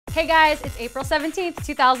Hey guys, it's April 17th,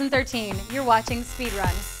 2013. You're watching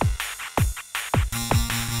Speedrun.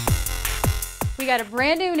 We got a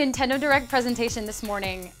brand new Nintendo Direct presentation this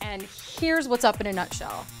morning, and here's what's up in a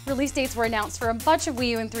nutshell. Release dates were announced for a bunch of Wii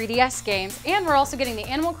U and 3DS games, and we're also getting the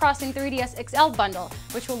Animal Crossing 3DS XL bundle,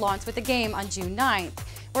 which will launch with the game on June 9th.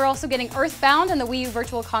 We're also getting Earthbound on the Wii U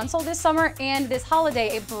Virtual Console this summer, and this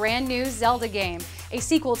holiday, a brand new Zelda game, a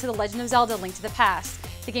sequel to The Legend of Zelda: Link to the Past.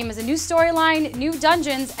 The game has a new storyline, new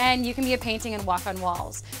dungeons, and you can be a painting and walk on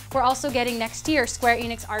walls. We're also getting next year Square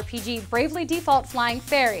Enix RPG Bravely Default Flying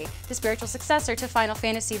Fairy, the spiritual successor to Final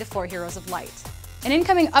Fantasy: The Four Heroes of Light. An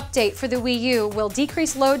incoming update for the Wii U will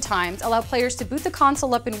decrease load times, allow players to boot the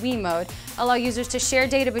console up in Wii mode, allow users to share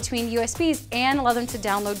data between USBs, and allow them to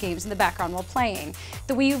download games in the background while playing.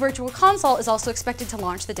 The Wii U Virtual Console is also expected to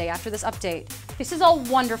launch the day after this update. This is all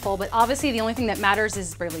wonderful, but obviously the only thing that matters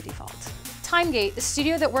is Bravely Default. TimeGate, the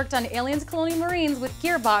studio that worked on Aliens Colonial Marines with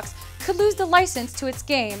Gearbox, could lose the license to its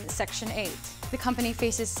game, Section 8. The company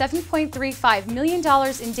faces $7.35 million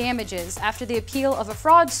in damages after the appeal of a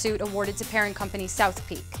fraud suit awarded to parent company South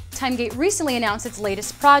Peak. TimeGate recently announced its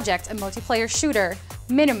latest project, a multiplayer shooter,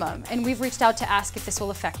 Minimum, and we've reached out to ask if this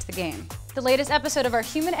will affect the game. The latest episode of our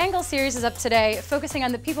Human Angle series is up today, focusing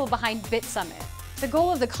on the people behind BitSummit. The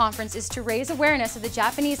goal of the conference is to raise awareness of the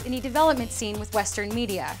Japanese indie development scene with Western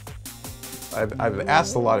media. I've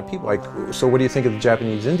asked a lot of people, like, so what do you think of the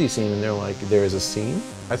Japanese indie scene? And they're like, there is a scene?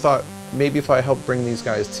 I thought maybe if I help bring these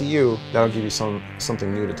guys to you, that'll give you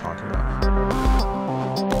something new to talk about.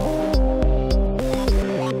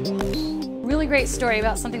 Really great story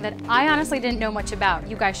about something that I honestly didn't know much about.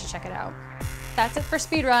 You guys should check it out. That's it for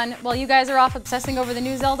Speedrun. While you guys are off obsessing over the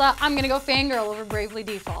new Zelda, I'm gonna go fangirl over Bravely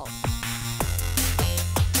Default.